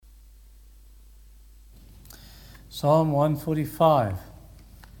Psalm 145.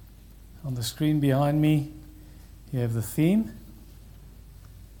 On the screen behind me, you have the theme.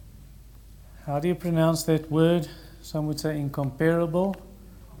 How do you pronounce that word? Some would say incomparable.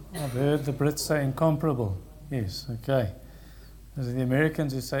 I've heard the Brits say incomparable. Yes, okay. Those are the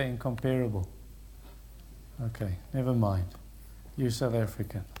Americans who say incomparable. Okay, never mind. You're South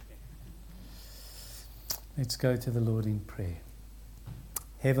African. Let's go to the Lord in prayer.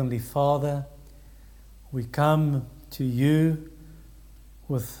 Heavenly Father, we come to you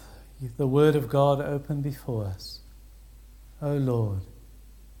with the Word of God open before us. O Lord,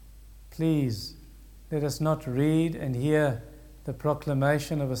 please let us not read and hear the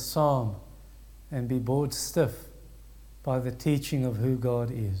proclamation of a psalm and be bored stiff by the teaching of who God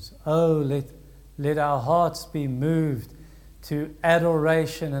is. Oh, let our hearts be moved to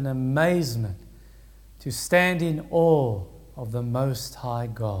adoration and amazement, to stand in awe of the Most High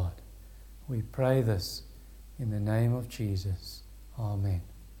God. We pray this in the name of Jesus. Amen.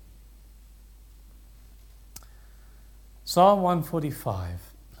 Psalm 145,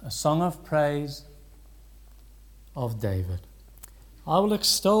 a song of praise of David. I will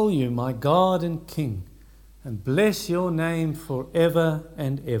extol you, my God and King, and bless your name forever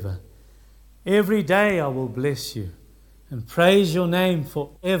and ever. Every day I will bless you and praise your name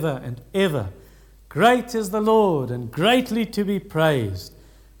forever and ever. Great is the Lord and greatly to be praised,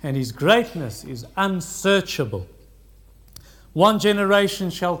 and his greatness is unsearchable. One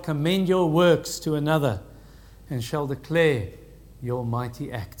generation shall commend your works to another, and shall declare your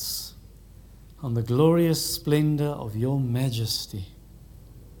mighty acts. On the glorious splendor of your majesty.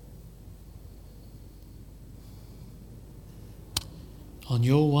 On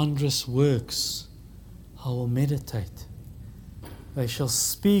your wondrous works I will meditate. They shall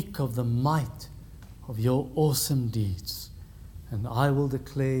speak of the might of your awesome deeds, and I will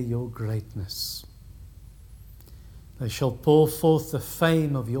declare your greatness. They shall pour forth the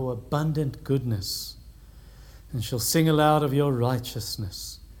fame of your abundant goodness, and shall sing aloud of your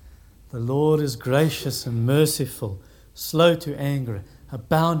righteousness. The Lord is gracious and merciful, slow to anger,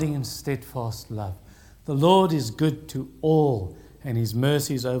 abounding in steadfast love. The Lord is good to all, and his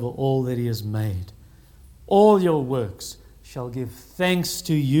mercies over all that he has made. All your works shall give thanks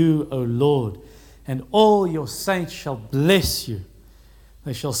to you, O Lord, and all your saints shall bless you.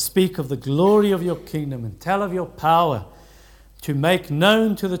 They shall speak of the glory of your kingdom and tell of your power, to make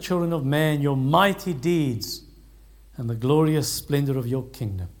known to the children of man your mighty deeds and the glorious splendor of your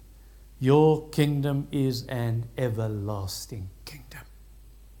kingdom. Your kingdom is an everlasting kingdom,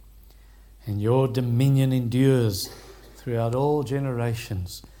 and your dominion endures throughout all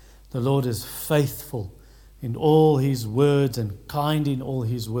generations. The Lord is faithful in all his words and kind in all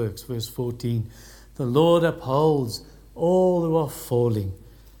his works. Verse 14, the Lord upholds all who are falling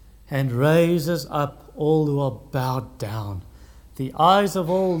and raises up all who are bowed down. The eyes of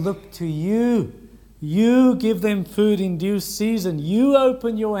all look to you. You give them food in due season. You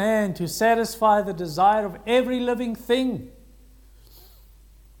open your hand to satisfy the desire of every living thing.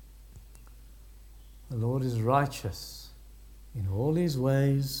 The Lord is righteous in all his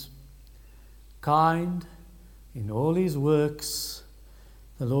ways, kind in all his works.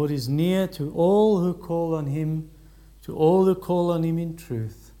 The Lord is near to all who call on him, in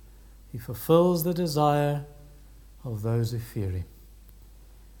truth. He fulfills the desire of those who fear him.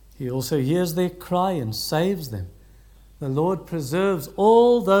 He also hears their cry and saves them. The Lord preserves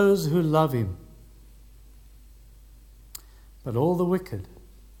all those who love him. But all the wicked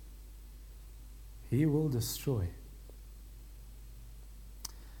he will destroy.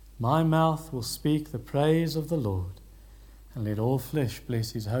 My mouth will speak the praise of the Lord, and let all flesh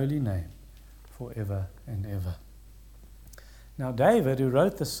bless his holy name forever and ever. Now David, who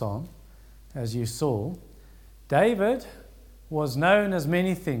wrote the psalm, as you saw, David was known as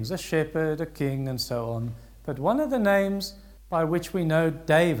many things, a shepherd, a king, and so on. But one of the names by which we know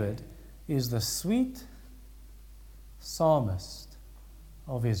David is the sweet psalmist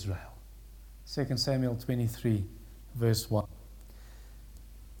of Israel. 2 Samuel 23, verse 1.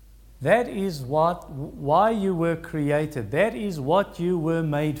 That is why you were created. That is what you were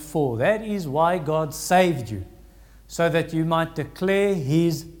made for. That is why God saved you, so that you might declare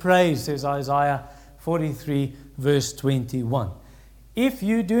his praise, says Isaiah 43, verse 21. If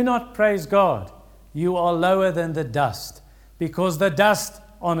you do not praise God, you are lower than the dust, because the dust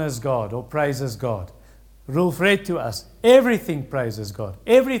honors God or praises God. Rolf read to us, everything praises God.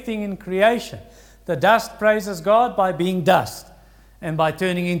 Everything in creation. The dust praises God by being dust and by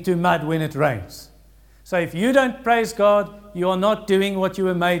turning into mud when it rains. So if you don't praise God, you are not doing what you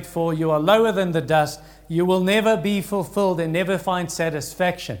were made for. You are lower than the dust. You will never be fulfilled and never find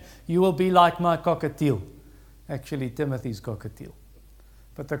satisfaction. You will be like my cockatiel. Actually, Timothy's cockatiel.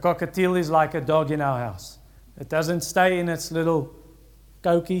 But the cockatiel is like a dog in our house. It doesn't stay in its little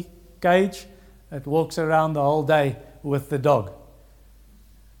cage. It walks around the whole day with the dog.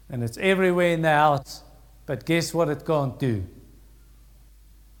 And it's everywhere in the house. But guess what it can't do?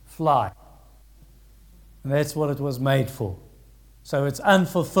 Fly. And that's what it was made for. So it's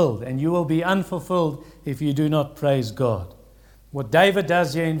unfulfilled. And you will be unfulfilled if you do not praise God. What David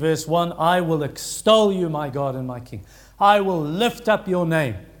does here in verse 1, I will extol you, my God and my King. I will lift up your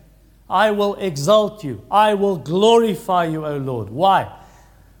name. I will exalt you. I will glorify you, O Lord. Why?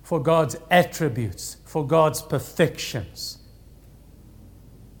 For God's attributes, for God's perfections.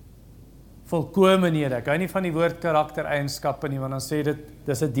 Volkome nie. Ek hou nie van die woord karaktereienskappe nie, want dan sê dit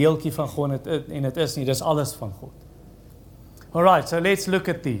dis 'n deeltjie van God en dit is nie, dis alles van God. All right, so let's look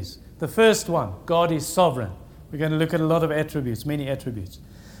at these. The first one, God is sovereign. We're going to look at a lot of attributes, many attributes.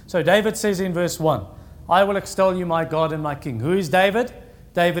 So David says in verse 1, I will extol you, my God and my King. Who is David?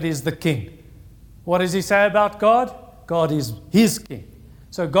 David is the king. What does he say about God? God is his king.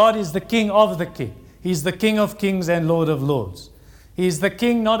 So God is the king of the king. He's the King of kings and Lord of lords. He's the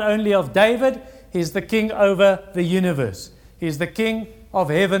king not only of David, he's the king over the universe. He's the king of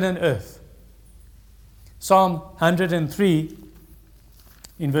heaven and earth. Psalm 103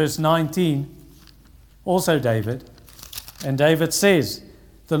 in verse 19, also David. And David says,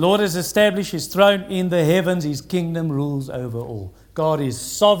 the Lord has established his throne in the heavens. His kingdom rules over all. God is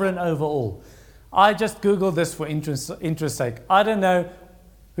sovereign over all. I just Googled this for interest's sake. I don't know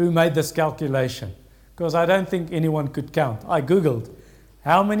who made this calculation, because I don't think anyone could count. I Googled,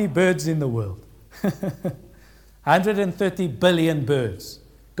 how many birds in the world? 130 billion birds.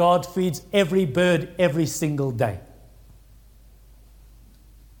 God feeds every bird every single day.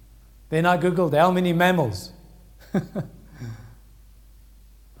 Then I Googled, how many mammals?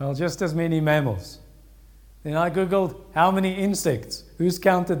 Well, just as many mammals. Then I Googled, how many insects? Who's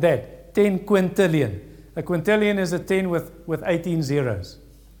counted that? 10 quintillion. A quintillion is a 10 with 18 zeros.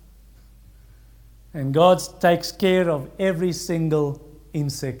 And God takes care of every single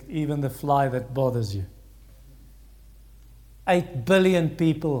insect, even the fly that bothers you. 8 billion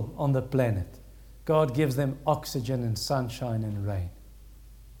people on the planet. God gives them oxygen and sunshine and rain.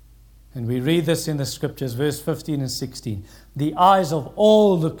 And we read this in the scriptures, verse 15 and 16. The eyes of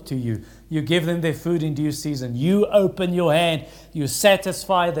all look to you. You give them their food in due season. You open your hand. You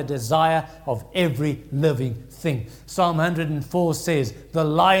satisfy the desire of every living thing. Psalm 104 says, the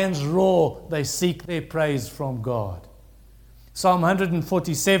lions roar, they seek their praise from God. Psalm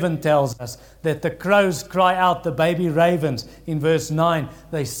 147 tells us that the crows cry out, the baby ravens. In verse 9,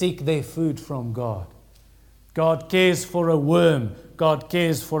 they seek their food from God. God cares for a worm. God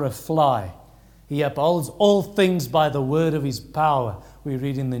cares for a fly. He upholds all things by the word of his power, we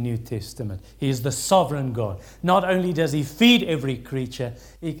read in the New Testament. He is the sovereign God. Not only does he feed every creature,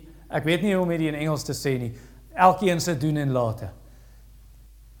 ek weet nie hoe om dit in Engels te sê nie, elkeen se doen en late.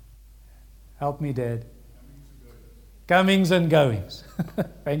 Help me, Dad. Comings and goings.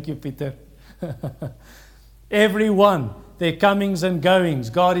 Thank you, Peter. Everyone, their comings and goings.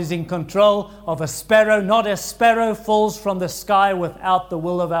 God is in control of a sparrow. Not a sparrow falls from the sky without the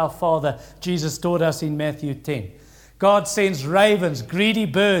will of our Father. Jesus taught us in Matthew 10. God sends ravens, greedy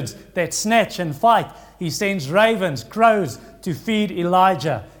birds that snatch and fight. He sends ravens, crows, to feed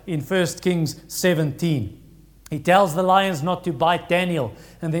Elijah in 1 Kings 17. He tells the lions not to bite Daniel.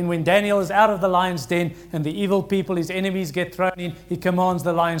 And then when Daniel is out of the lion's den and the evil people, his enemies, get thrown in, he commands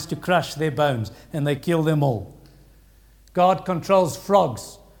the lions to crush their bones, and they kill them all. God controls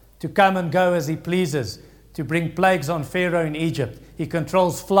frogs to come and go as he pleases, to bring plagues on Pharaoh in Egypt. He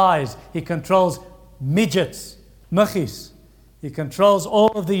controls flies. He controls midgets, muggies. He controls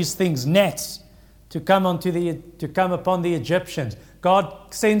all of these things, gnats, to come upon the Egyptians.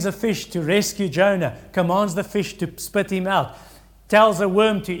 God sends a fish to rescue Jonah, commands the fish to spit him out, tells a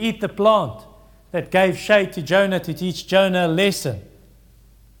worm to eat the plant that gave shade to Jonah to teach Jonah a lesson.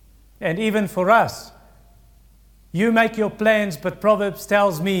 And even for us, you make your plans, but Proverbs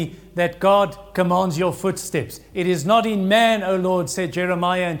tells me that God commands your footsteps. It is not in man, O Lord, said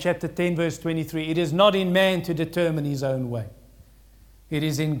Jeremiah in chapter 10, verse 23. It is not in man to determine his own way. It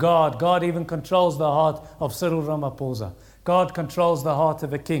is in God. God even controls the heart of Cyril Ramaphosa. God controls the heart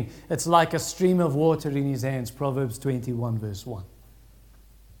of a king. it's like a stream of water in his hands, Proverbs 21, verse 1.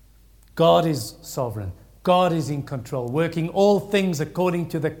 God is sovereign. God is in control, working all things according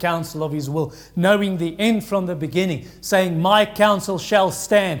to the counsel of his will, knowing the end from the beginning, saying, my counsel shall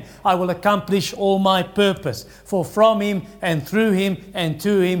stand. I will accomplish all my purpose. For from him and through him and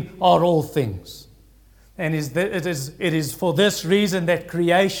to him are all things. And it is for this reason that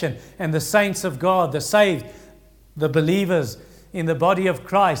creation and the saints of God, the saved, The believers in the body of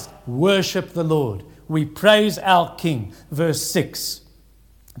Christ worship the Lord. We praise our King. Verse 6.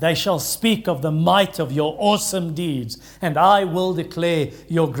 They shall speak of the might of your awesome deeds, and I will declare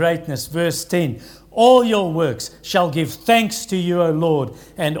your greatness. Verse 10. All your works shall give thanks to you, O Lord,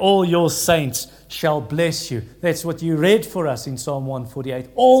 and all your saints shall bless you. That's what you read for us in Psalm 148.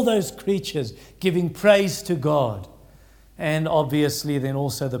 All those creatures giving praise to God. And obviously then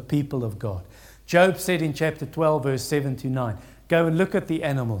also the people of God. Job said in chapter 12, verse 7 to 9, go and look at the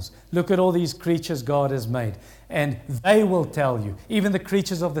animals. Look at all these creatures God has made. And they will tell you, even the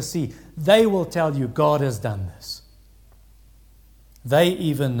creatures of the sea, they will tell you God has done this. They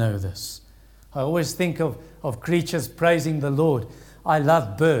even know this. I always think of creatures praising the Lord. I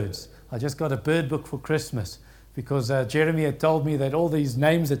love birds. I just got a bird book for Christmas because Jeremy had told me that all these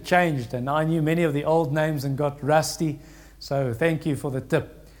names had changed, and I knew many of the old names and got rusty. So thank you for the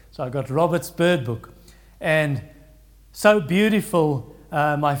tip. So I got Robert's bird book. And so beautiful.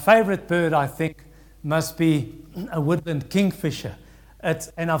 My favorite bird, I think, must be a woodland kingfisher.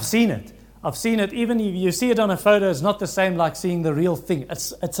 And I've seen it. I've seen it, even if you see it on a photo, it's not the same like seeing the real thing.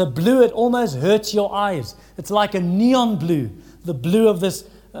 It's a blue, it almost hurts your eyes. It's like a neon blue, the blue of this,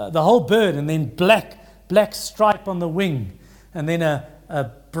 the whole bird, and then black stripe on the wing, and then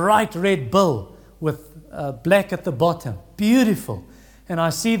a bright red bill with black at the bottom. Beautiful. And I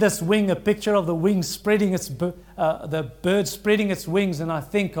see this wing, a picture of the wing spreading the bird spreading its wings, and I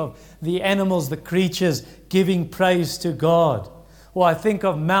think of the animals, the creatures giving praise to God. Or I think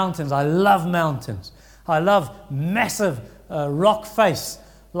of mountains. I love mountains. I love massive rock face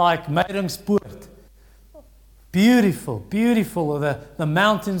like Meiringspoort. Beautiful, beautiful. Or the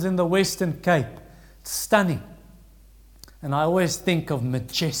mountains in the Western Cape. It's stunning. And I always think of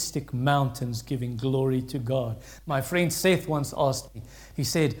majestic mountains giving glory to God. My friend Seth once asked me, he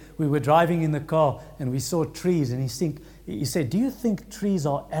said, we were driving in the car and we saw trees, and he said, do you think trees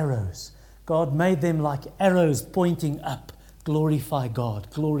are arrows? God made them like arrows pointing up. Glorify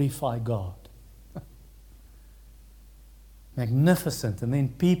God, glorify God. Magnificent. And then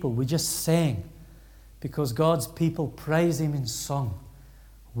people, we just sang because God's people praise Him in song.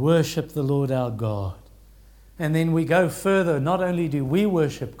 Worship the Lord our God. And then we go further. Not only do we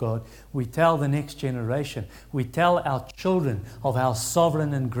worship God, we tell the next generation. We tell our children of our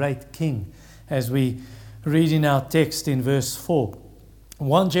sovereign and great King. As we read in our text in verse 4.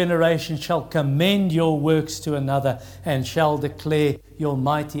 One generation shall commend your works to another and shall declare your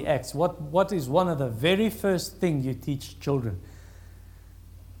mighty acts. What is one of the very first things you teach children?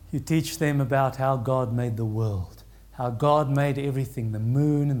 You teach them about how God made the world, how God made everything, the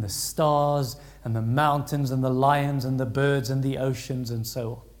moon and the stars and the mountains and the lions and the birds and the oceans and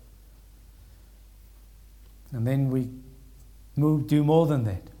so on. And then we do more than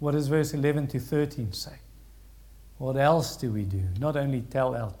that. What does verse 11 to 13 say? What else do we do? Not only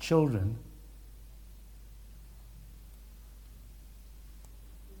tell our children,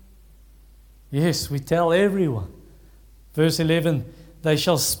 yes, we tell everyone. Verse 11, they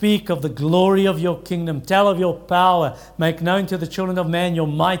shall speak of the glory of your kingdom, tell of your power, make known to the children of man your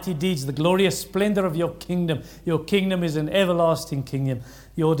mighty deeds, the glorious splendor of your kingdom. Your kingdom is an everlasting kingdom.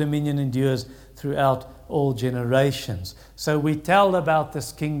 Your dominion endures throughout all generations. So we tell about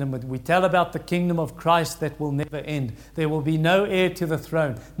this kingdom. We tell about the kingdom of Christ that will never end. There will be no heir to the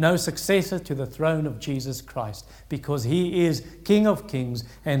throne, no successor to the throne of Jesus Christ, because He is King of kings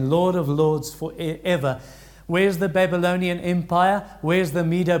and Lord of lords forever. Where's the Babylonian Empire? Where's the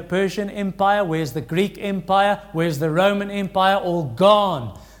Medo-Persian Empire? Where's the Greek Empire? Where's the Roman Empire? All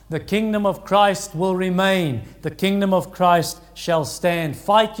gone. The kingdom of Christ will remain. The kingdom of Christ shall stand.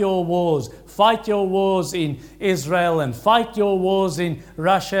 Fight your wars. Fight your wars in Israel and fight your wars in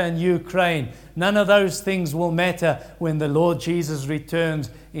Russia and Ukraine. None of those things will matter when the Lord Jesus returns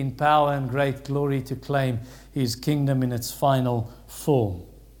in power and great glory to claim His kingdom in its final form.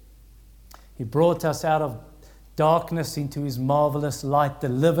 He brought us out of darkness into His marvelous light,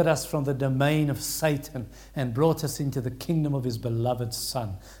 delivered us from the domain of Satan, and brought us into the kingdom of His beloved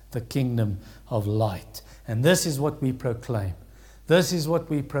Son, the kingdom of light. And this is what we proclaim. This is what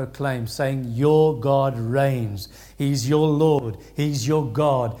we proclaim, saying, your God reigns. He's your Lord. He's your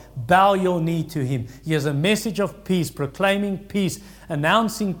God. Bow your knee to Him. He has a message of peace, proclaiming peace,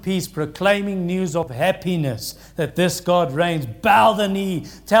 announcing peace, proclaiming news of happiness, that this God reigns. Bow the knee.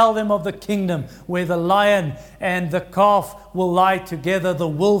 Tell them of the kingdom where the lion and the calf will lie together, the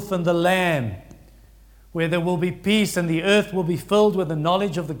wolf and the lamb, where there will be peace and the earth will be filled with the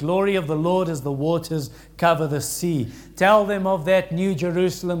knowledge of the glory of the Lord as the waters cover the sea. Tell them of that new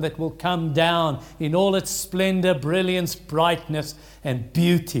Jerusalem that will come down in all its splendor, brilliance, brightness, and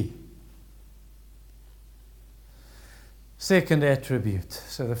beauty. second attribute.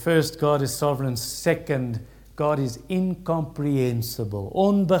 So the first, God is sovereign. Second, God is incomprehensible,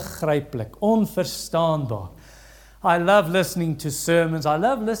 onbegryplik, onverstaanbaar. I love listening to sermons. I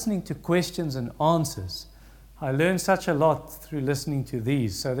love listening to questions and answers. I learned such a lot through listening to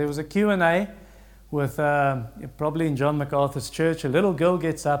these. So there was a Q&A with, probably in John MacArthur's church, a little girl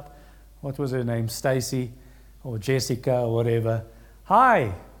gets up. What was her name? Stacy or Jessica or whatever.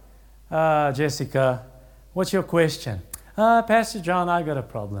 Hi, Jessica, what's your question? Pastor John, I got a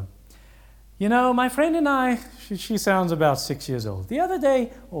problem. You know, my friend and I, she sounds about 6 years old. The other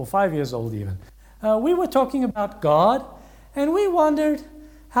day, or 5 years old even, we were talking about God, and we wondered,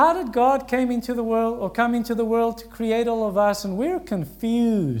 how did God come into the world to create all of us? And we're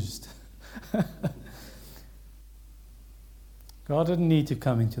confused. God didn't need to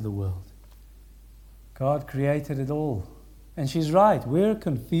come into the world. God created it all. And she's right, we're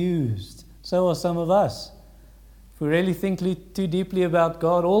confused. So are some of us. If we really think too deeply about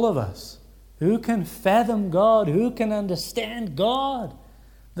God, all of us. Who can fathom God? Who can understand God?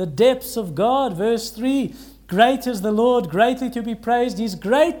 The depths of God. Verse 3, great is the Lord, greatly to be praised. His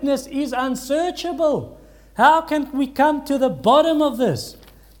greatness is unsearchable. How can we come to the bottom of this?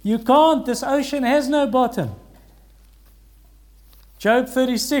 You can't. This ocean has no bottom. Job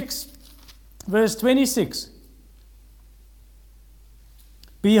 36, verse 26.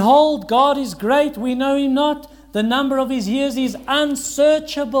 Behold, God is great, we know him not. The number of his years is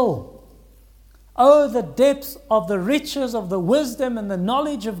unsearchable. Oh, the depths of the riches of the wisdom and the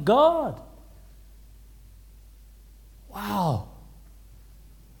knowledge of God. Wow.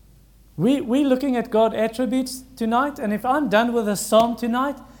 We're looking at God attributes tonight, and if I'm done with a psalm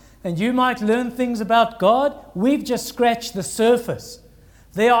tonight, and you might learn things about God, we've just scratched the surface.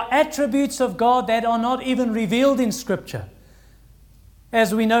 There are attributes of God that are not even revealed in Scripture.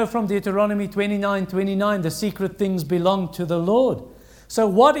 As we know from Deuteronomy 29:29, the secret things belong to the Lord. So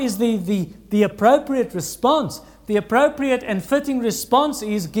what is the appropriate response? The appropriate and fitting response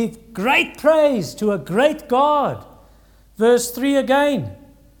is give great praise to a great God. Verse 3 again.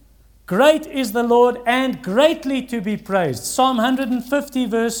 Great is the Lord and greatly to be praised. Psalm 150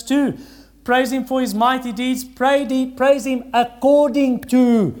 verse 2. Praise him for his mighty deeds. Praise him according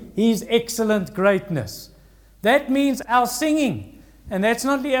to his excellent greatness. That means our singing. And that's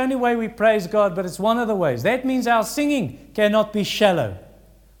not the only way we praise God, but it's one of the ways. That means our singing cannot be shallow.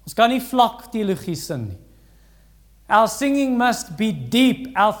 Ons kan nie vlak teologie sing nie. Our singing must be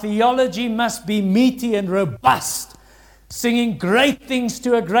deep. Our theology must be meaty and robust. Singing great things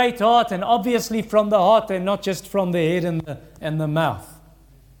to a great heart, and obviously from the heart and not just from the head and the mouth.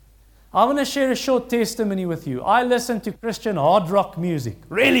 I want to share a short testimony with you. I listened to Christian hard rock music,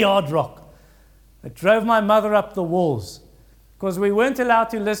 really hard rock. It drove my mother up the walls. Because we weren't allowed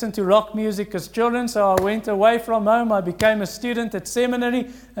to listen to rock music as children, so I went away from home. I became a student at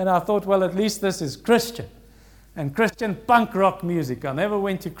seminary, and I thought, well, at least this is Christian. And Christian punk rock music. I never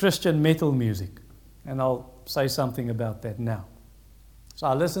went to Christian metal music. And I'll say something about that now. So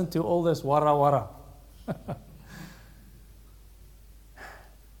I listened to all this wara wara.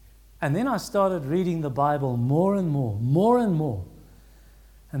 And then I started reading the Bible more and more.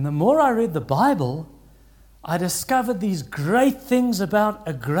 And the more I read the Bible, I discovered these great things about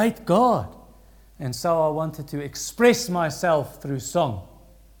a great God. And so I wanted to express myself through song.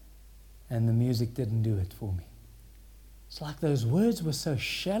 And the music didn't do it for me. It's like those words were so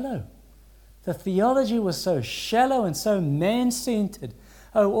shallow. The theology was so shallow and so man-centered.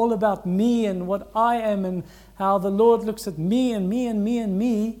 Oh, all about me and what I am and how the Lord looks at me and me and me and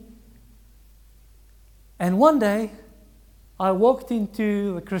me. And one day, I walked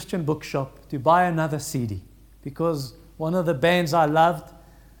into the Christian bookshop to buy another CD. Because one of the bands I loved,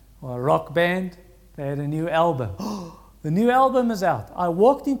 or a rock band, they had a new album. The new album is out. I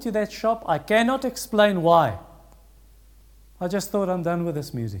walked into that shop. I cannot explain why. I just thought, I'm done with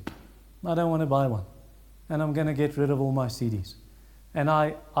this music. I don't want to buy one. And I'm going to get rid of all my CDs. And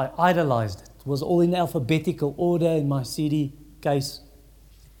I idolized it. It was all in alphabetical order in my CD case.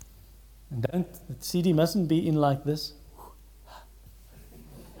 And the CD mustn't be in like this.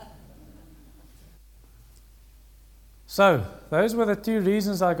 So, those were the two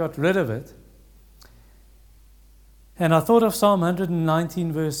reasons I got rid of it. And I thought of Psalm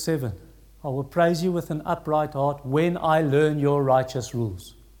 119 verse 7. I will praise you with an upright heart when I learn your righteous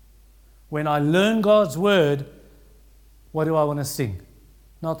rules. When I learn God's word, what do I want to sing?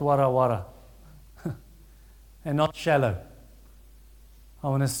 Not wara wara. And not shallow. I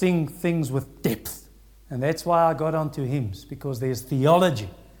want to sing things with depth. And that's why I got onto hymns. Because there's theology.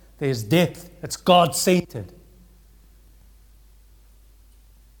 There's depth. It's God-centered.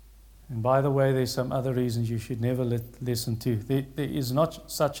 And by the way, there's some other reasons you should never listen to. There is not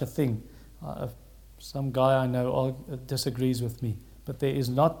such a thing. Some guy I know disagrees with me. But there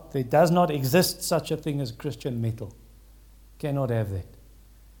does not exist such a thing as Christian metal. Cannot have that.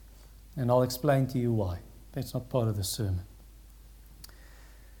 And I'll explain to you why. That's not part of the sermon.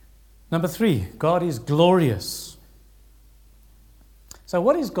 Number 3, God is glorious. So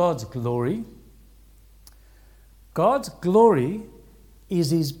what is God's glory? God's glory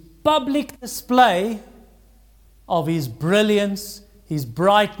is His public display of His brilliance, His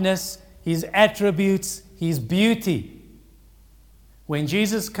brightness, His attributes, His beauty. When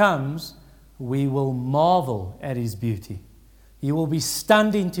Jesus comes, we will marvel at His beauty. You will be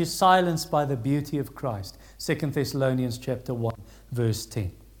stunned into silence by the beauty of Christ. 2 Thessalonians chapter 1, verse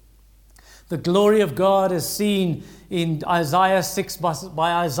 10. The glory of God is seen in Isaiah 6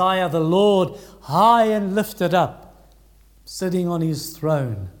 by Isaiah, the Lord high and lifted up, sitting on His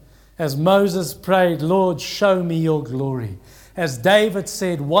throne. As Moses prayed, Lord, show me your glory. As David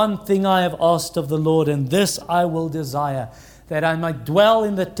said, one thing I have asked of the Lord, and this I will desire, that I might dwell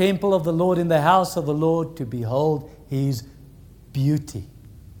in the temple of the Lord, in the house of the Lord, to behold His beauty.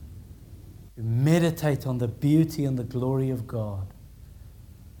 To meditate on the beauty and the glory of God.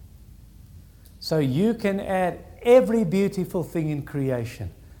 So you can add every beautiful thing in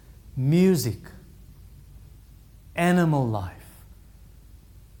creation. Music, animal life,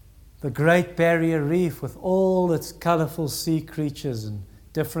 the Great Barrier Reef with all its colorful sea creatures and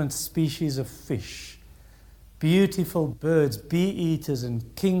different species of fish, beautiful birds, bee-eaters and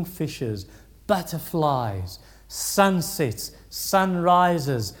kingfishers, butterflies, sunsets,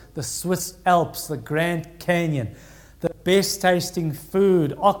 sunrises, the Swiss Alps, the Grand Canyon, the best tasting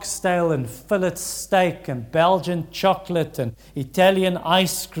food, oxtail and fillet steak and Belgian chocolate and Italian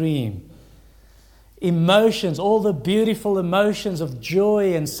ice cream. Emotions, all the beautiful emotions of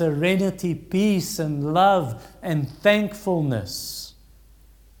joy and serenity, peace and love and thankfulness.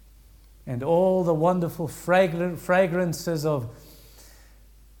 And all the wonderful fragrances of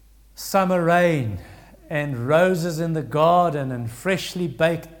summer rain and roses in the garden and freshly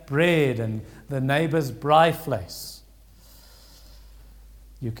baked bread and the neighbor's braai.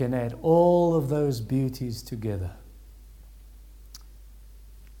 You can add all of those beauties together.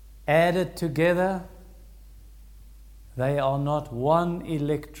 Added together, they are not one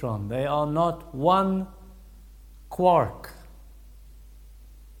electron. They are not one quark.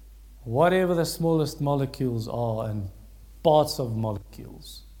 Whatever the smallest molecules are and parts of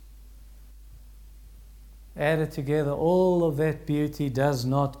molecules. Added together, all of that beauty does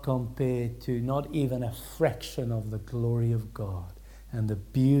not compare to not even a fraction of the glory of God and the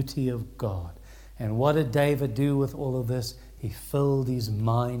beauty of God. And what did David do with all of this? He filled his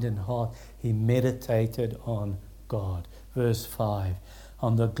mind and heart. He meditated on God. Verse 5.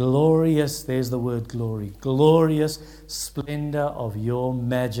 On the glorious, there's the word glory, glorious splendor of your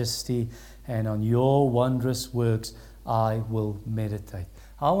majesty, and on your wondrous works I will meditate.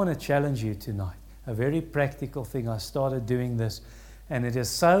 I want to challenge you tonight. A very practical thing. I started doing this, and it has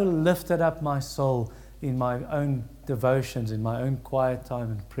so lifted up my soul in my own devotions, in my own quiet time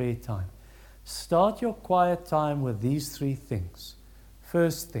and prayer time. Start your quiet time with these 3 things.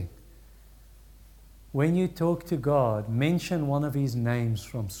 First thing, when you talk to God, mention one of His names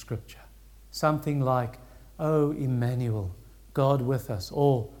from Scripture. Something like, Oh Emmanuel, God with us,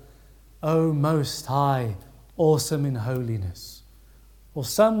 or Oh Most High, awesome in holiness, or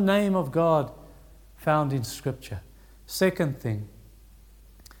some name of God found in Scripture. Second thing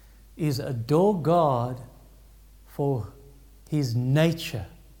is adore God for His nature,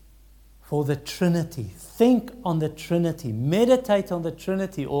 for the Trinity. Think on the Trinity. Meditate on the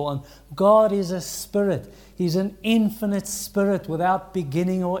Trinity, or on God is a spirit. He's an infinite spirit without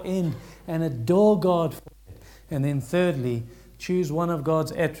beginning or end, and adore God for it. And then thirdly, choose one of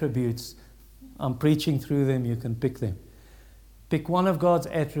God's attributes. I'm preaching through them, you can pick them. Pick one of God's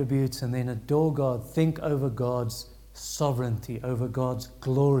attributes and then adore God. Think over God's sovereignty, over God's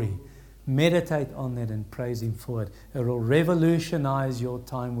glory. Meditate on that and praise Him for it. It will revolutionize your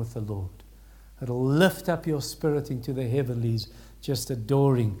time with the Lord. It will lift up your spirit into the heavenlies, just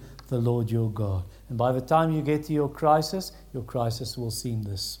adoring the Lord your God. And by the time you get to your crisis will seem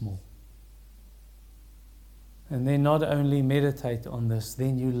this small. And then not only meditate on this,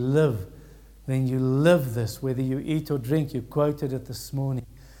 then you live this, whether you eat or drink. You quoted it this morning.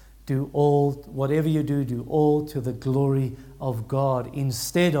 Whatever you do all to the glory of God,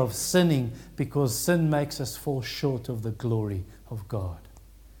 instead of sinning, because sin makes us fall short of the glory of God.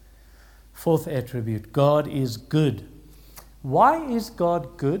 Fourth attribute, God is good. Why is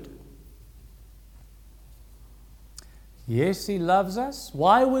God good? Yes, He loves us.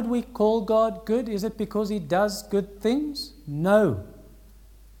 Why would we call God good? Is it because He does good things? No.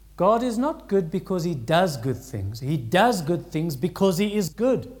 God is not good because He does good things. He does good things because He is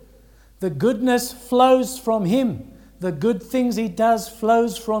good. The goodness flows from Him. The good things He does flow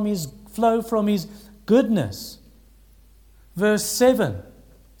from His goodness. Verse 7.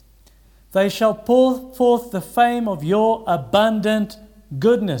 They shall pour forth the fame of your abundant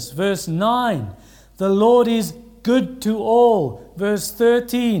goodness. Verse 9. The Lord is good to all. Verse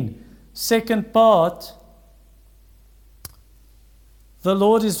 13. Second part. The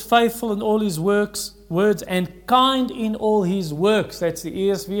Lord is faithful in all His words, and kind in all His works. That's the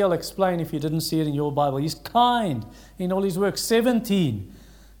ESV. I'll explain if you didn't see it in your Bible. He's kind in all His works. 17.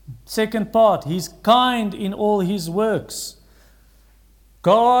 Second part. He's kind in all His works.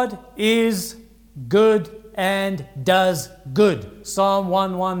 God is good and does good. Psalm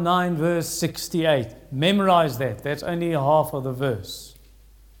 119 verse 68. Memorize that. That's only half of the verse.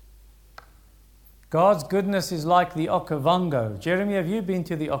 God's goodness is like the Okavango. Jeremy, have you been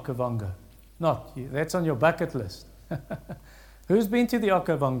to the Okavango? Not. That's on your bucket list. Who's been to the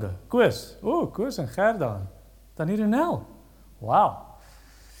Okavango? Koos. Oh, Koos en Gerda. Tanirunel. Wow.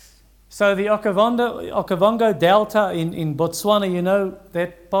 So the Okavango Delta in Botswana, you know,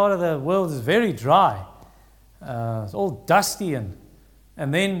 that part of the world is very dry. It's all dusty and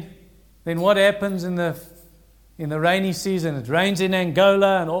then what happens in the rainy season? It rains in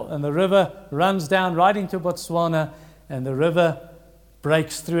Angola and the river runs down right into Botswana, and the river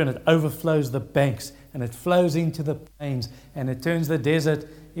breaks through and it overflows the banks and it flows into the plains and it turns the desert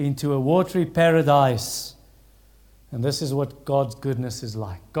into a watery paradise. And this is what God's goodness is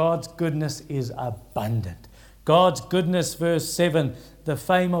like. God's goodness is abundant. God's goodness, verse 7, the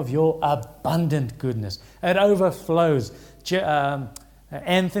fame of your abundant goodness. It overflows.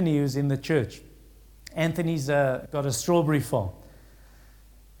 Anthony, who's in the church, Anthony's got a strawberry farm.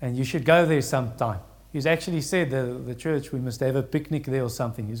 And you should go there sometime. He's actually said, the church, we must have a picnic there or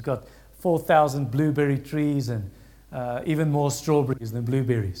something. He's got 4,000 blueberry trees and even more strawberries than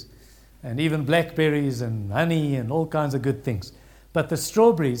blueberries. And even blackberries and honey and all kinds of good things. But the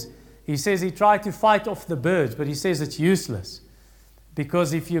strawberries, he says he tried to fight off the birds, but he says it's useless.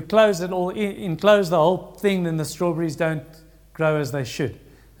 Because if you close it all, enclose the whole thing, then the strawberries don't grow as they should.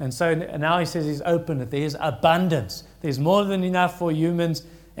 And so now he says he's opened it. There's abundance. There's more than enough for humans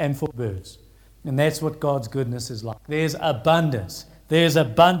and for birds. And that's what God's goodness is like. There's abundance. There's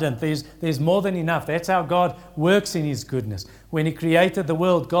abundant. There's more than enough. That's how God works in His goodness. When He created the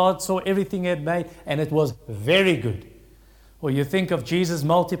world, God saw everything He had made, and it was very good. Or you think of Jesus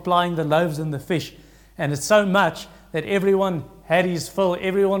multiplying the loaves and the fish, and it's so much that everyone had his fill,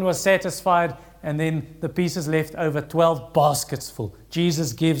 everyone was satisfied, and then the pieces left over 12 baskets full.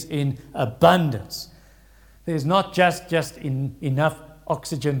 Jesus gives in abundance. There's not just enough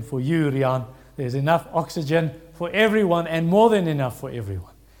oxygen for you, Rian. There's enough oxygen for everyone and more than enough for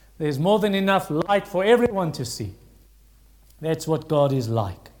everyone. There's more than enough light for everyone to see. That's what God is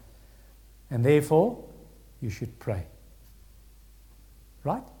like. And therefore, you should pray.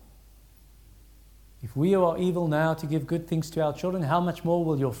 Right? If we are able now to give good things to our children, how much more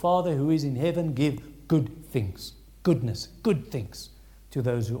will your Father who is in heaven give good things, goodness, good things to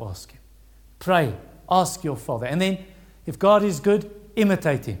those who ask Him? Pray, ask your Father. And then, if God is good,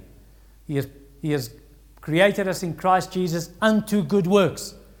 imitate Him. He has created us in Christ Jesus unto good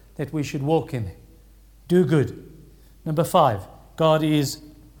works that we should walk in them. Do good. Number 5, God is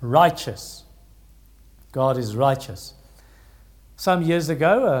righteous. God is righteous. Some years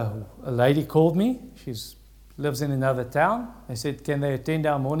ago, a lady called me. She lives in another town. They said, can they attend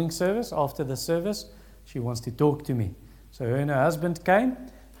our morning service? After the service, she wants to talk to me. So her and her husband came,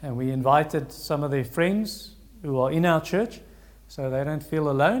 and we invited some of their friends who are in our church so they don't feel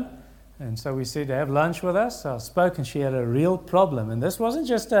alone. And so we said, have lunch with us. So I spoke, and she had a real problem. And this wasn't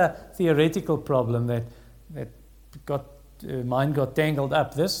just a theoretical problem that mine got tangled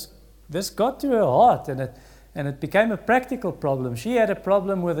up. This got to her heart, and it became a practical problem. She had a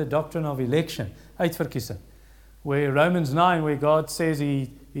problem with the doctrine of election, uitverkiesing, where Romans 9, where God says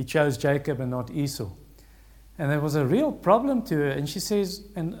he chose Jacob and not Esau. And there was a real problem to her. And she says,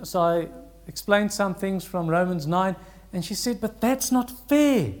 and so I explained some things from Romans 9, and she said, but that's not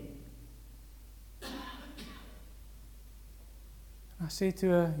fair. I said to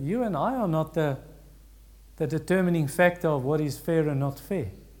her, you and I are not the determining factor of what is fair and not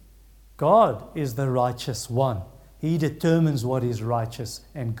fair. God is the righteous one. He determines what is righteous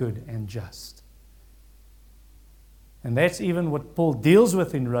and good and just. And that's even what Paul deals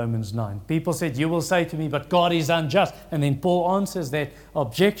with in Romans 9. People said, you will say to me, but God is unjust. And then Paul answers that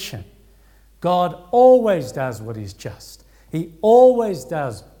objection. God always does what is just. He always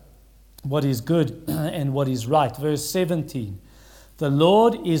does what is good and what is right. Verse 17. The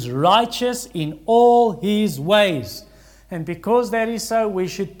Lord is righteous in all his ways. And because that is so, we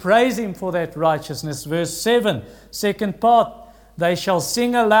should praise him for that righteousness. Verse 7, second part. They shall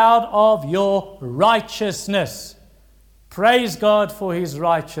sing aloud of your righteousness. Praise God for his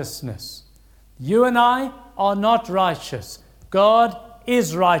righteousness. You and I are not righteous. God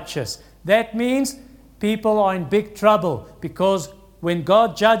is righteous. That means people are in big trouble, because when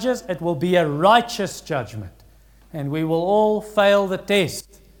God judges, it will be a righteous judgment. And we will all fail the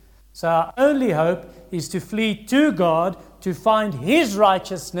test. So our only hope is to flee to God to find his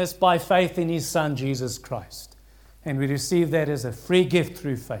righteousness by faith in his Son, Jesus Christ. And we receive that as a free gift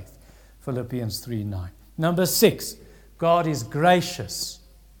through faith. Philippians 3:9. Number 6, God is gracious.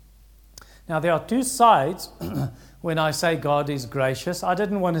 Now there are two sides when I say God is gracious. I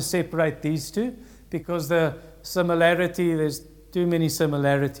didn't want to separate these two because there's too many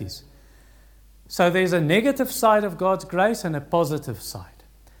similarities. So there's a negative side of God's grace and a positive side.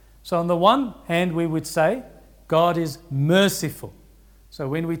 So on the one hand, we would say God is merciful. So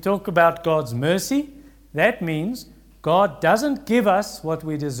when we talk about God's mercy, that means God doesn't give us what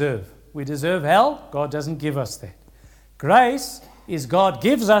we deserve. We deserve hell. God doesn't give us that. Grace is God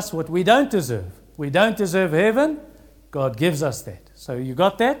gives us what we don't deserve. We don't deserve heaven. God gives us that. So you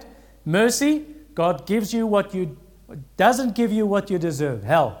got that? Mercy, God gives you doesn't give you what you deserve,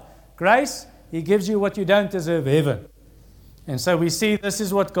 hell. Grace, he gives you what you don't deserve, heaven. And so we see this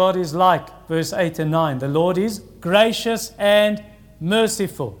is what God is like. Verse 8 and 9. The Lord is gracious and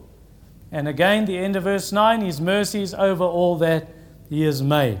merciful. And again, the end of verse 9, his mercy is over all that he has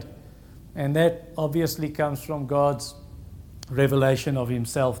made. And that obviously comes from God's revelation of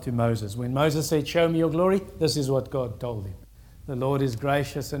himself to Moses. When Moses said, show me your glory, this is what God told him. The Lord is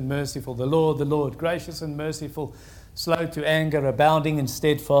gracious and merciful. The Lord, gracious and merciful, slow to anger, abounding in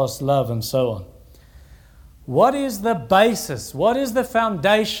steadfast love, and so on. What is the basis? What is the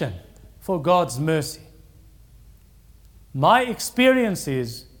foundation for God's mercy? My experience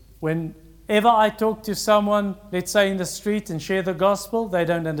is whenever I talk to someone, let's say in the street, and share the gospel, they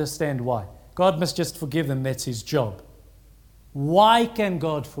don't understand why. God must just forgive them. That's his job. Why can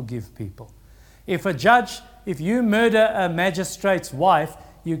God forgive people? If you murder a magistrate's wife,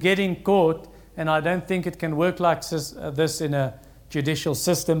 you get in court, and I don't think it can work like this in a judicial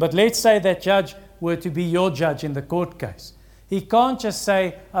system, but let's say that judge were to be your judge in the court case. He can't just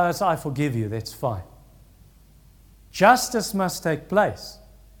say, oh, so I forgive you, that's fine. Justice must take place.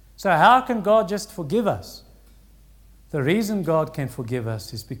 So how can God just forgive us? The reason God can forgive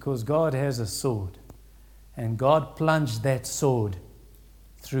us is because God has a sword, and God plunged that sword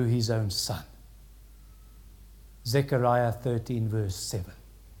through his own Son. Zechariah 13 verse 7.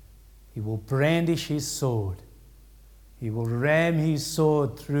 He will brandish his sword. He will ram his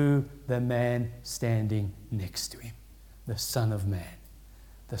sword through the man standing next to him, the Son of Man.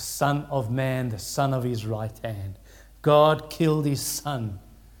 The Son of Man, the Son of his right hand. God killed his Son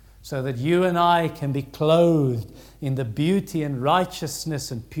so that you and I can be clothed in the beauty and righteousness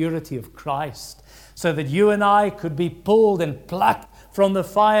and purity of Christ, so that you and I could be pulled and plucked from the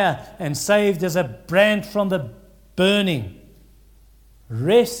fire and saved as a brand from the burning,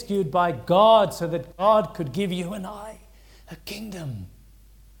 rescued by God so that God could give you and I a kingdom.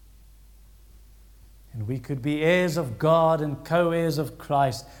 And we could be heirs of God and co-heirs of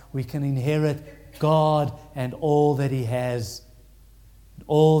Christ. We can inherit God and all that he has,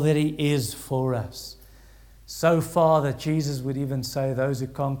 all that he is for us. So far that Jesus would even say, those who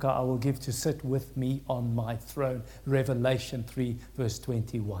conquer I will give to sit with me on my throne. Revelation 3 verse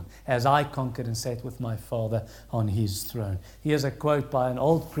 21. As I conquered and sat with my Father on his throne. Here's a quote by an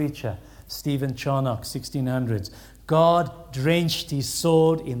old preacher, Stephen Charnock, 1600s. God drenched his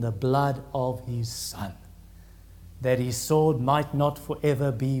sword in the blood of his Son, that his sword might not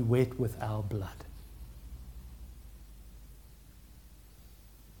forever be wet with our blood.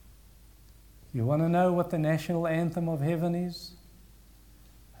 You want to know what the national anthem of heaven is?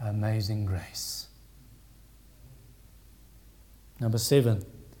 Amazing Grace. Number 7.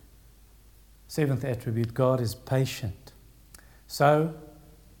 Seventh attribute, God is patient. So,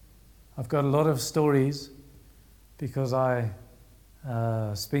 I've got a lot of stories because I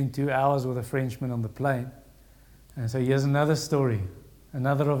spent 2 hours with a Frenchman on the plane. And so here's another story,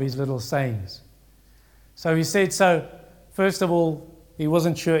 another of his little sayings. So he said, first of all, he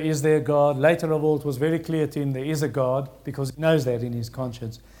wasn't sure, is there a God? Later of all, it was very clear to him there is a God, because he knows that in his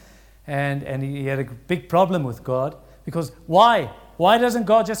conscience. And he had a big problem with God, because why? Why doesn't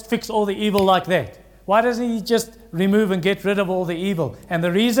God just fix all the evil like that? Why doesn't he just remove and get rid of all the evil? And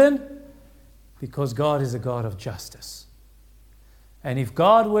the reason? Because God is a God of justice. And if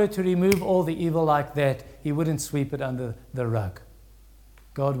God were to remove all the evil like that, He wouldn't sweep it under the rug.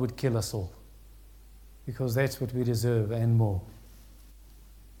 God would kill us all. Because that's what we deserve and more.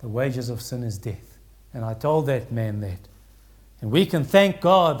 The wages of sin is death. And I told that man that. And we can thank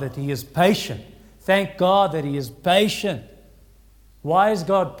God that He is patient. Thank God that He is patient. Why is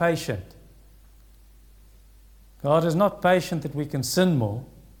God patient? God is not patient that we can sin more.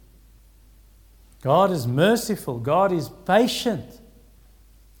 God is merciful. God is patient.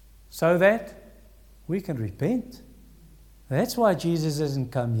 So that we can repent. That's why Jesus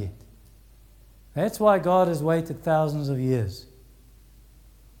hasn't come yet. That's why God has waited thousands of years.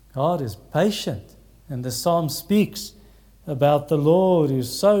 God is patient. And the psalm speaks about the Lord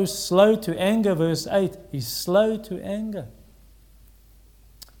who's so slow to anger. Verse 8, He's slow to anger.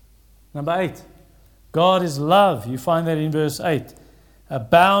 Number 8, God is love. You find that in verse 8.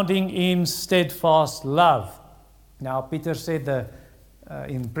 Abounding in steadfast love. Now, Peter said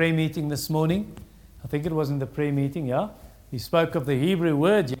in prayer meeting this morning, I think it was in the prayer meeting, yeah? He spoke of the Hebrew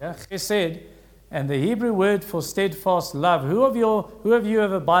word, yeah? Chesed. And the Hebrew word for steadfast love. Who of you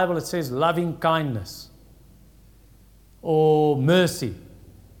have a Bible that says loving kindness? Or mercy?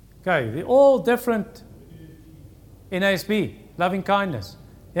 Okay, they're all different. NASB, loving kindness.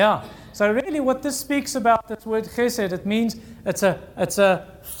 Yeah. So really what this speaks about, this word chesed, it means it's a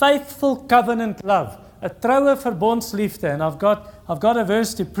faithful covenant love. A troue verbondsliefde. And I've got a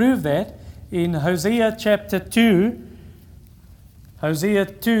verse to prove that in Hosea chapter 2. Hosea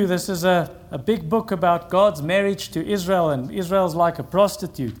 2, this is a big book about God's marriage to Israel, and Israel's like a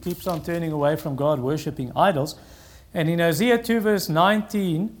prostitute, keeps on turning away from God, worshipping idols. And in Hosea 2 verse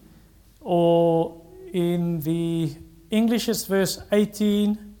 19, or in the English is verse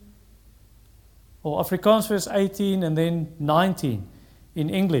 18, or Afrikaans verse 18 and then 19 in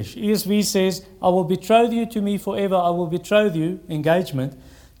English. ESV says, I will betroth you to me forever, I will betroth you, engagement,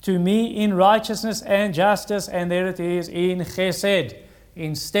 to me in righteousness and justice, and there it is, in chesed,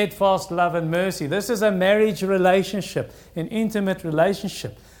 in steadfast love and mercy. This is a marriage relationship, an intimate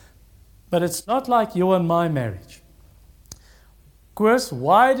relationship. But it's not like you and my marriage. Chris,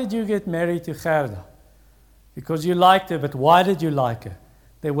 why did you get married to Gerda? Because you liked her, but why did you like her?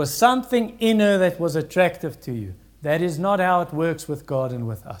 There was something in her that was attractive to you. That is not how it works with God and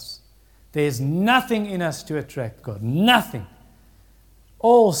with us. There's nothing in us to attract God. Nothing.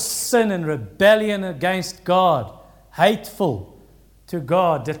 All sin and rebellion against God, hateful to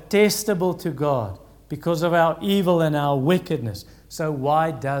God, detestable to God, because of our evil and our wickedness. So why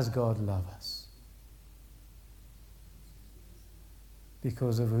does God love us?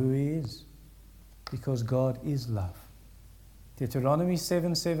 Because of who He is. Because God is love. Deuteronomy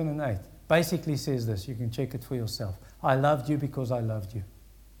 7, 7 and 8 basically says this. You can check it for yourself. I loved you because I loved you.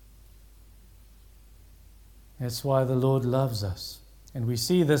 That's why the Lord loves us. And we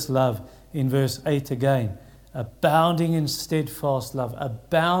see this love in verse 8 again. Abounding in steadfast love.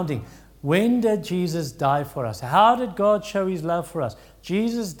 Abounding. When did Jesus die for us? How did God show His love for us?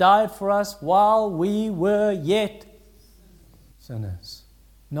 Jesus died for us while we were yet sinners.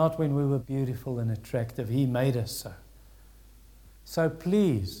 Not when we were beautiful and attractive. He made us so. So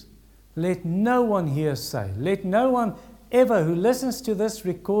please, let no one here say, let no one ever who listens to this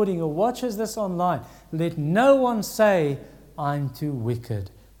recording or watches this online, let no one say, I'm too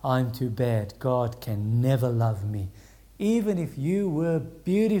wicked, I'm too bad. God can never love me. Even if you were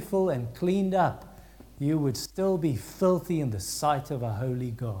beautiful and cleaned up, you would still be filthy in the sight of a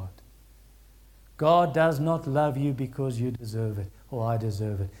holy God. God does not love you because you deserve it or I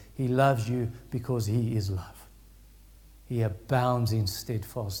deserve it. He loves you because He is love. He abounds in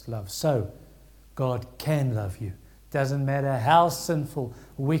steadfast love. So, God can love you. Doesn't matter how sinful,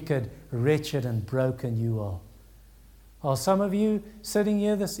 wicked, wretched, and broken you are. Are some of you sitting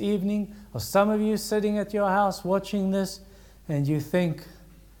here this evening, or some of you sitting at your house watching this, and you think,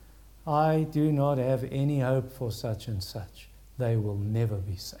 I do not have any hope for such and such. They will never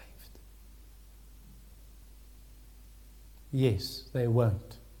be saved. Yes, they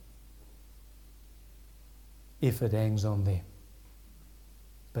won't. If it hangs on them.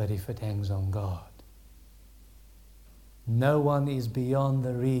 But if it hangs on God. No one is beyond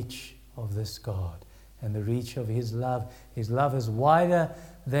the reach of this God and the reach of His love. His love is wider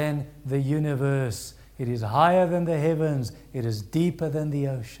than the universe. It is higher than the heavens. It is deeper than the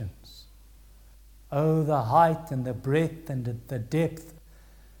oceans. Oh, the height and the breadth and the depth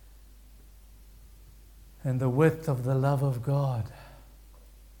and the width of the love of God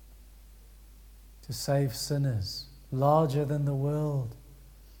to save sinners, larger than the world.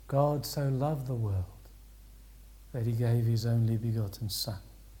 God so loved the world that He gave His only begotten Son.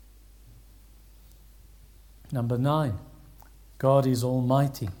 Number 9, God is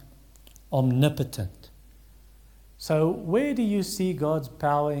almighty, omnipotent. So where do you see God's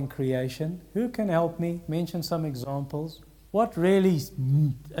power in creation? Who can help me? Mention some examples. What really,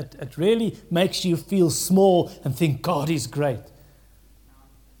 it really makes you feel small and think God is great?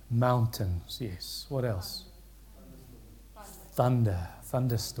 Mountains, yes. What else? Thunder,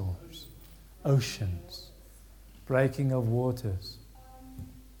 thunderstorms, oceans, breaking of waters.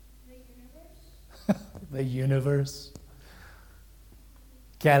 The universe,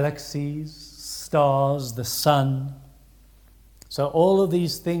 galaxies, stars, the sun. So all of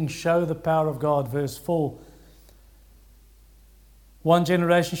these things show the power of God. Verse 4, one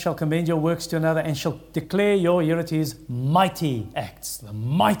generation shall commend your works to another and shall declare your, here it is, mighty acts, the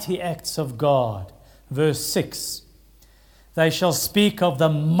mighty acts of God. Verse 6, they shall speak of the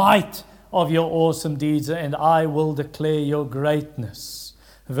might of your awesome deeds, and I will declare your greatness.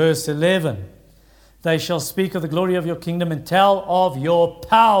 Verse 11, they shall speak of the glory of your kingdom and tell of your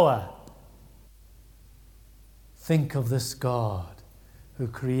power. Think of this God who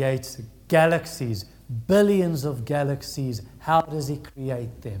creates galaxies, billions of galaxies. How does he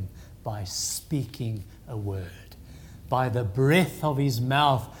create them? By speaking a word. By the breath of his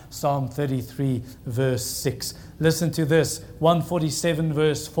mouth. Psalm 33 verse 6. Listen to this. 147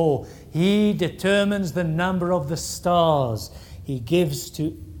 verse 4. He determines the number of the stars. He gives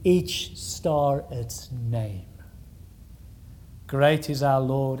to each star its name. Great is our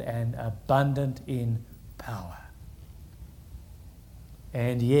Lord and abundant in power.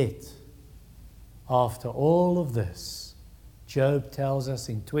 And yet, after all of this, Job tells us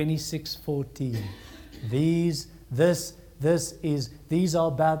in 26:14, these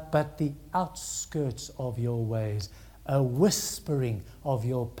are but the outskirts of your ways, a whispering of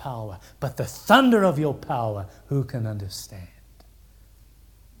your power, but the thunder of your power, who can understand?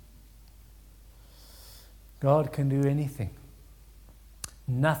 God can do anything.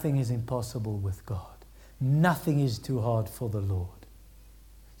 Nothing is impossible with God. Nothing is too hard for the Lord.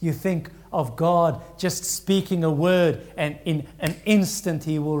 You think of God just speaking a word, and in an instant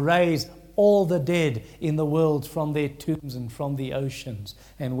he will raise all the dead in the world from their tombs and from the oceans,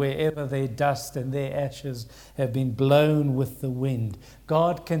 and wherever their dust and their ashes have been blown with the wind.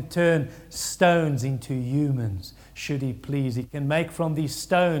 God can turn stones into humans, should he please. He can make from these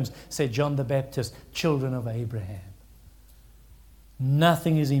stones, said John the Baptist, children of Abraham.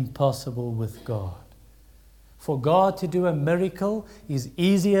 Nothing is impossible with God. For God to do a miracle is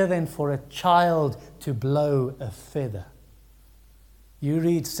easier than for a child to blow a feather. You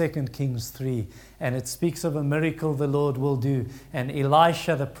read 2 Kings 3, and it speaks of a miracle the Lord will do. And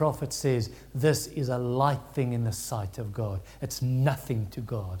Elisha the prophet says, this is a light thing in the sight of God. It's nothing to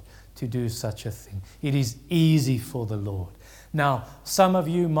God to do such a thing. It is easy for the Lord. Now, some of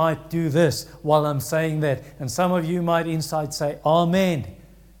you might do this while I'm saying that, and some of you might inside say, Amen.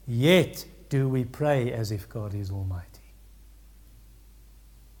 Yet do we pray as if God is almighty?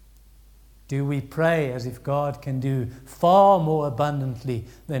 Do we pray as if God can do far more abundantly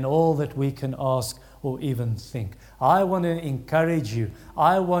than all that we can ask or even think? I want to encourage you.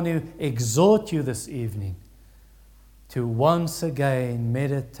 I want to exhort you this evening to once again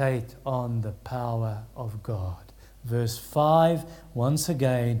meditate on the power of God. Verse 5, once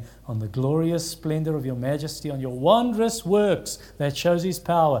again, on the glorious splendor of your majesty, on your wondrous works that shows his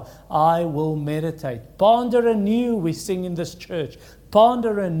power, I will meditate. Ponder anew, we sing in this church.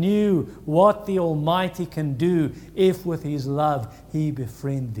 Ponder anew what the Almighty can do if with his love he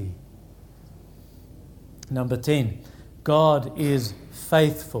befriend thee. Number 10, God is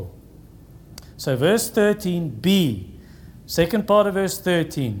faithful. So verse 13b, second part of verse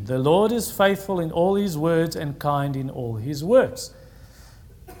 13, the Lord is faithful in all his words and kind in all his works.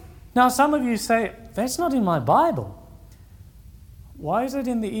 Now some of you say, that's not in my Bible. Why is it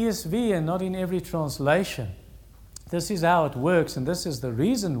in the ESV and not in every translation? This is how it works, and this is the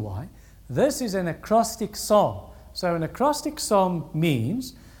reason why. This is an acrostic psalm. So an acrostic psalm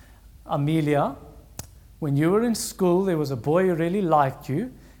means, Amelia, when you were in school, there was a boy who really liked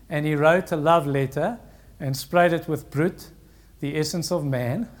you, and he wrote a love letter and sprayed it with Brut, the essence of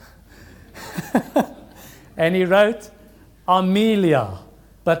man. And he wrote Amelia,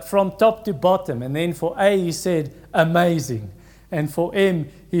 but from top to bottom. And then for A, he said amazing. And for M,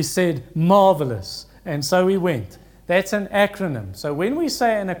 he said marvelous. And so he went. That's an acronym. So when we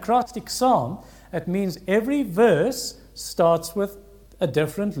say an acrostic psalm, it means every verse starts with a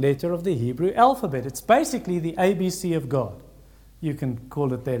different letter of the Hebrew alphabet. It's basically the ABC of God. You can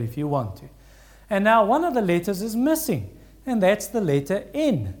call it that if you want to. And now one of the letters is missing, and that's the letter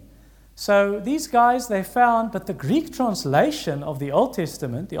N. So these guys, they found, but the Greek translation of the Old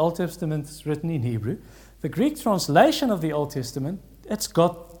Testament is written in Hebrew, The Greek translation of the Old Testament, it's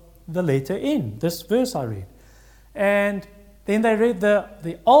got the letter N, this verse I read. And then they read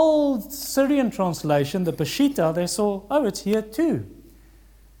the old Syrian translation, the Peshitta, they saw, oh, it's here too.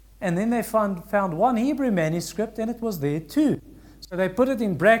 And then they found one Hebrew manuscript, and it was there too. So they put it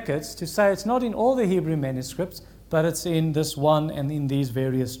in brackets to say it's not in all the Hebrew manuscripts, but it's in this one and in these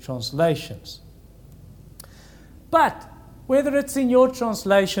various translations. But whether it's in your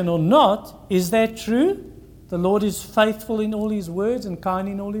translation or not, is that true? The Lord is faithful in all His words and kind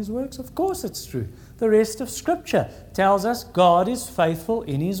in all His works? Of course it's true. The rest of Scripture tells us God is faithful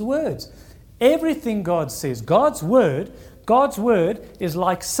in His words. Everything God says, God's word is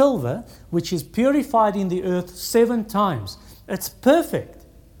like silver, which is purified in the earth 7 times. It's perfect.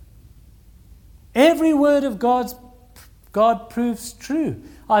 Every word of God proves true.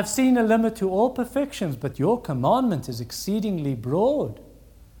 I've seen a limit to all perfections, but your commandment is exceedingly broad.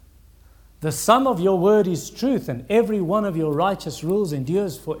 The sum of your word is truth, and every one of your righteous rules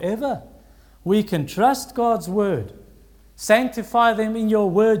endures forever. We can trust God's word. Sanctify them in your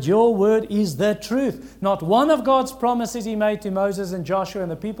word. Your word is the truth. Not one of God's promises He made to Moses and Joshua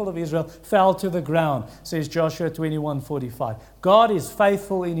and the people of Israel fell to the ground, says Joshua 21:45. God is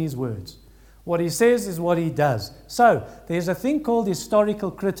faithful in His words. What He says is what He does. So, there's a thing called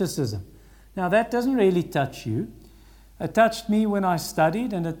historical criticism. Now, that doesn't really touch you. It touched me when I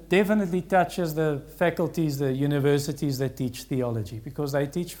studied, and it definitely touches the faculties, the universities that teach theology, because they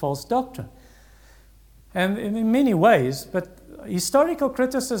teach false doctrine. And in many ways, but historical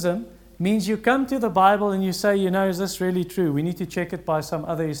criticism means you come to the Bible and you say, is this really true? We need to check it by some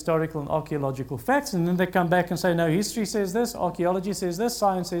other historical and archaeological facts. And then they come back and say, no, history says this, archaeology says this,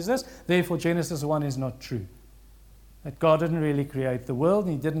 science says this, therefore Genesis 1 is not true. That God didn't really create the world,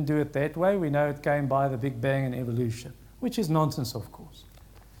 and He didn't do it that way. We know it came by the Big Bang and evolution, which is nonsense, of course.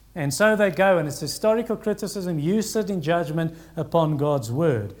 And so they go, and it's historical criticism. You sit in judgment upon God's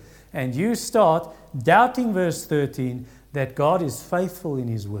word. And you start doubting verse 13 that God is faithful in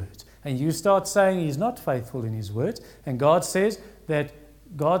His words. And you start saying He's not faithful in His words. And God says that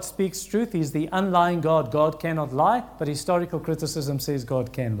God speaks truth. He's the unlying God. God cannot lie. But historical criticism says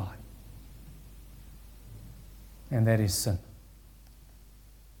God can lie. And that is sin.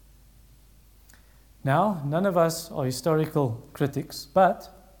 Now, none of us are historical critics, but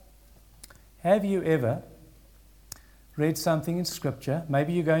have you ever read something in Scripture?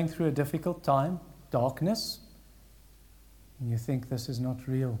 Maybe you're going through a difficult time, darkness, and you think this is not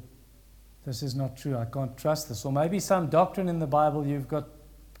real. This is not true. I can't trust this. Or maybe some doctrine in the Bible you've got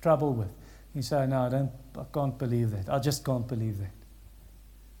trouble with. You say, no, I can't believe that. I just can't believe that.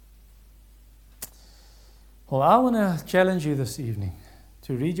 Well, I want to challenge you this evening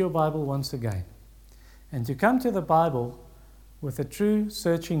to read your Bible once again and to come to the Bible with a true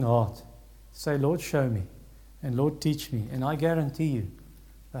searching heart. Say, Lord, show me, and Lord, teach me. And I guarantee you,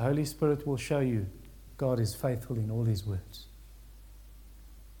 the Holy Spirit will show you God is faithful in all His words.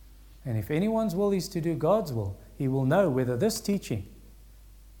 And if anyone's will is to do God's will, he will know whether this teaching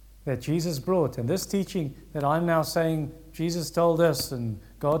that Jesus brought and this teaching that I'm now saying Jesus told us and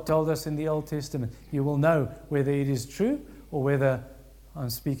God told us in the Old Testament, you will know whether it is true or whether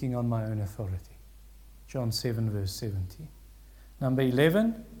I'm speaking on my own authority. John 7 verse 17. Number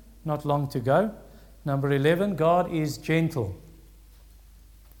 11, not long to go. Number 11, God is gentle.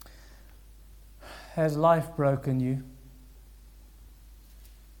 Has life broken you?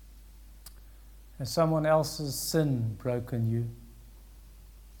 Has someone else's sin broken you?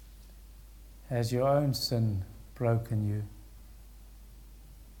 Has your own sin broken you?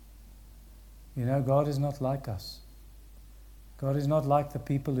 You know, God is not like us. God is not like the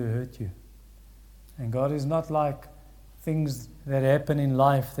people who hurt you. And God is not like things that happen in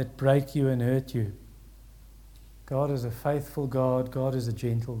life that break you and hurt you. God is a faithful God. God is a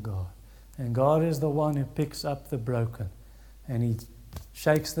gentle God. And God is the one who picks up the broken. And He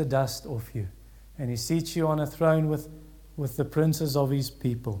shakes the dust off you. And He seats you on a throne with the princes of His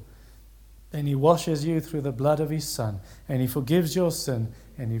people. And He washes you through the blood of His Son. And He forgives your sin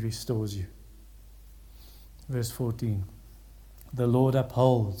and He restores you. Verse 14. The Lord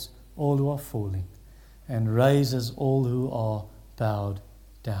upholds all who are falling and raises all who are bowed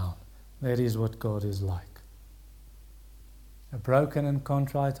down. That is what God is like. A broken and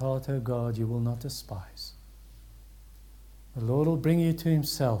contrite heart, O God, you will not despise. The Lord will bring you to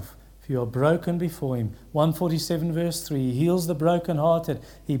Himself if you are broken before Him. 147 verse 3, He heals the brokenhearted.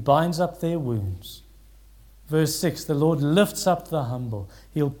 He binds up their wounds. Verse 6, the Lord lifts up the humble.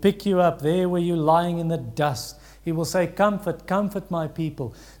 He'll pick you up there where you're lying in the dust. He will say, comfort, comfort my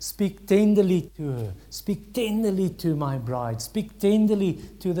people. Speak tenderly to her. Speak tenderly to my bride. Speak tenderly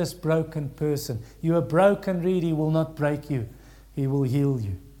to this broken person. You are broken reed, He will not break you. He will heal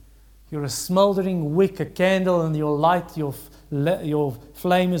you. You're a smoldering wick, a candle, and your light, your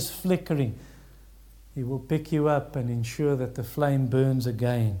flame is flickering. He will pick you up and ensure that the flame burns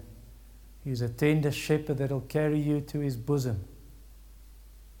again. He's a tender shepherd that will carry you to His bosom.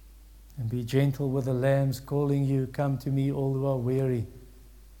 And be gentle with the lambs, calling you, come to me, all who are weary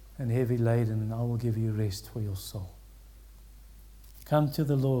and heavy laden, and I will give you rest for your soul. Come to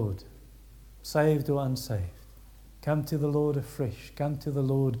the Lord, saved or unsaved. Come to the Lord afresh. Come to the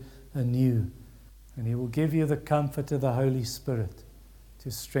Lord anew. And He will give you the comfort of the Holy Spirit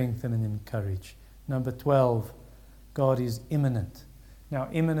to strengthen and encourage. Number 12, God is imminent. Now,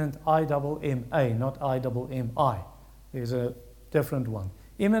 imminent, I-double-M-A, not I-double-M-I. There's a different one.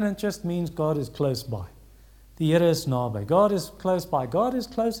 Imminent just means God is close by. Die Here is naby. God is close by. God is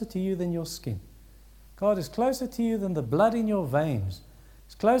closer to you than your skin. God is closer to you than the blood in your veins.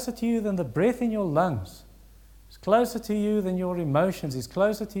 He's closer to you than the breath in your lungs. He's closer to you than your emotions. He's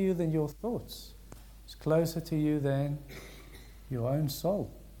closer to you than your thoughts. He's closer to you than your own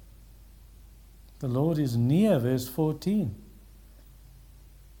soul. The Lord is near, verse 14.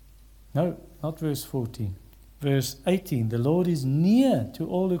 No, not verse 14. Verse 18, the Lord is near to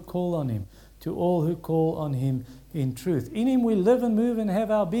all who call on Him, to all who call on Him in truth. In Him we live and move and have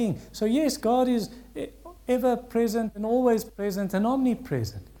our being. So yes, God is ever present and always present and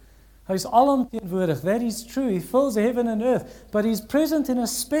omnipresent. Hy is alomteenwoordig. That is true. He fills heaven and earth. But He's present in a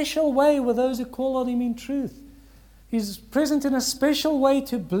special way with those who call on Him in truth. He's present in a special way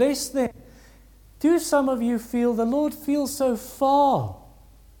to bless them. Do some of you feel the Lord feels so far?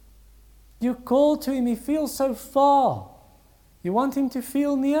 You call to Him, He feels so far. You want Him to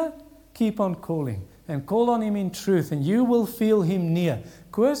feel near? Keep on calling and call on Him in truth, and you will feel Him near.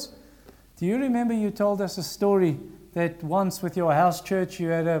 Koos, do you remember you told us a story that once with your house church you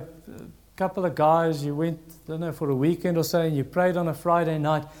had a couple of guys, you went, I don't know, for a weekend or so, and you prayed on a Friday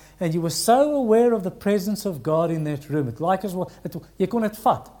night, and you were so aware of the presence of God in that room. It like as well, you kon dit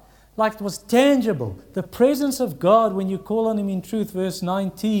vat. Like it was tangible. The presence of God when you call on Him in truth, verse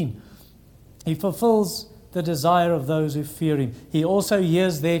 19. He fulfills the desire of those who fear Him. He also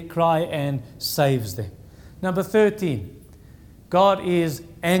hears their cry and saves them. Number 13, God is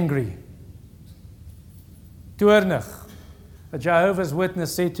angry. Toornig. A Jehovah's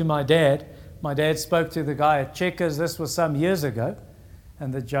Witness said to my dad spoke to the guy at Checkers, this was some years ago,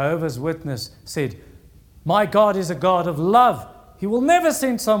 and the Jehovah's Witness said, my God is a God of love. He will never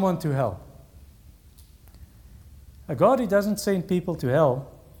send someone to hell. A God who doesn't send people to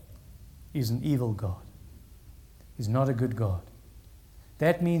hell is an evil God. He's not a good God.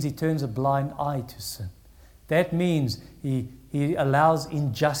 That means He turns a blind eye to sin. That means He allows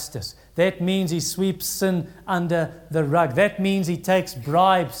injustice. That means He sweeps sin under the rug. That means He takes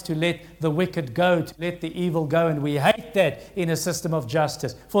bribes to let the wicked go, to let the evil go. And we hate that in a system of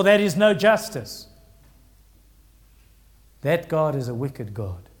justice, for that is no justice. That God is a wicked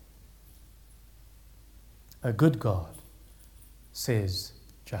God. A good God says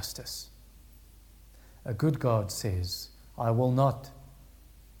justice. A good God says, I will not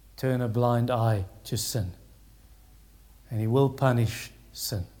turn a blind eye to sin. And He will punish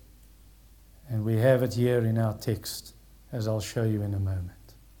sin. And we have it here in our text, as I'll show you in a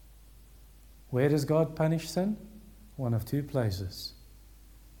moment. Where does God punish sin? One of two places.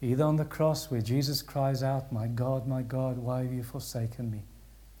 Either on the cross where Jesus cries out, my God, why have you forsaken me?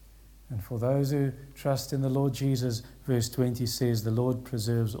 And for those who trust in the Lord Jesus, verse 20 says, the Lord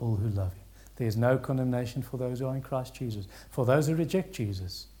preserves all who love Him. There is no condemnation for those who are in Christ Jesus. For those who reject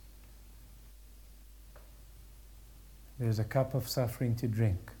Jesus, there's a cup of suffering to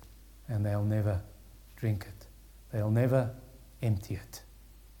drink, and they'll never drink it. They'll never empty it.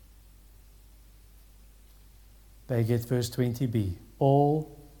 They get verse 20b.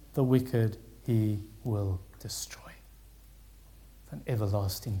 All the wicked He will destroy. An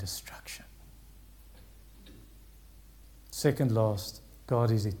everlasting destruction. Second last,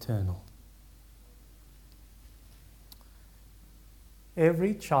 God is eternal.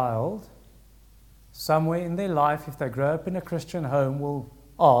 Every child, somewhere in their life, if they grow up in a Christian home, will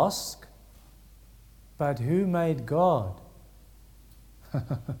ask, but who made God?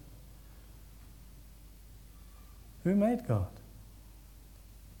 Who made God?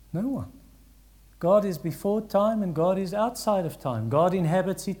 No one. God is before time and God is outside of time. God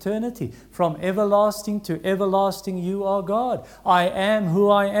inhabits eternity. From everlasting to everlasting, you are God. I am who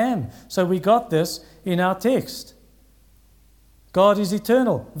I am. So we got this in our text. God is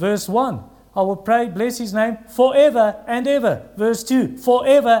eternal. Verse 1, I will pray, bless his name forever and ever. Verse 2,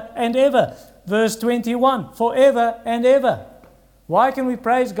 forever and ever. Verse 21, forever and ever. Why can we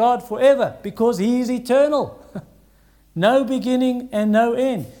praise God forever? Because he is eternal. No beginning and no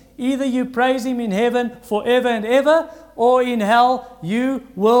end. Either you praise him in heaven forever and ever, or in hell you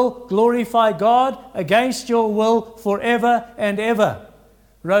will glorify God against your will forever and ever.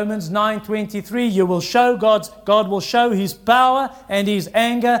 Romans 9:23, you will show God will show his power and his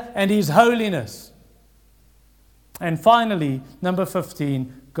anger and his holiness. And finally, number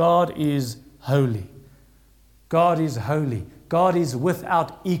 15, God is holy. God is holy. God is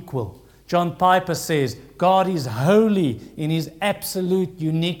without equal. John Piper says, God is holy in his absolute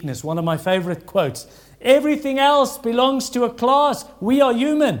uniqueness. One of my favorite quotes. Everything else belongs to a class. We are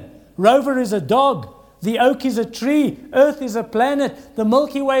human. Rover is a dog. The oak is a tree. Earth is a planet. The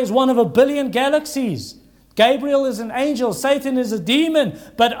Milky Way is one of 1 billion galaxies. Gabriel is an angel. Satan is a demon.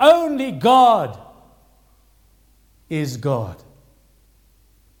 But only God is God.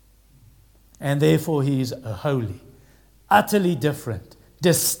 And therefore he is holy, utterly different,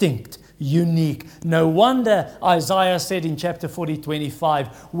 distinct, unique. No wonder Isaiah said in chapter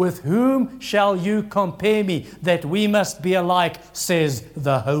 40:25, with whom shall you compare me, that we must be alike, says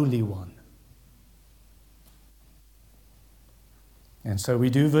the Holy One. And so we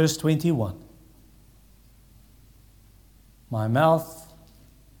do verse 21. My mouth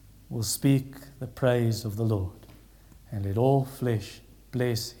will speak the praise of the Lord, and let all flesh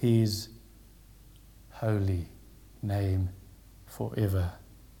bless his holy name forever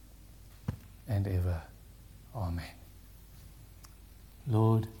and ever. Amen.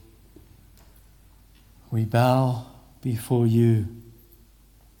 Lord, we bow before you,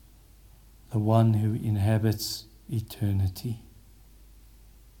 the one who inhabits eternity,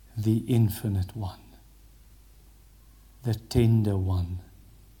 the infinite one, the tender one,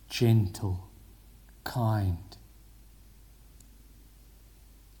 gentle, kind,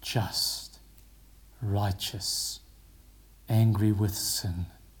 just, righteous, angry with sin,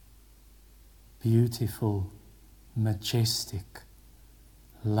 beautiful, majestic,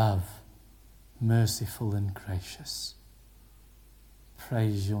 love, merciful and gracious.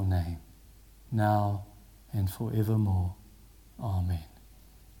 Praise your name, now and forevermore. Amen.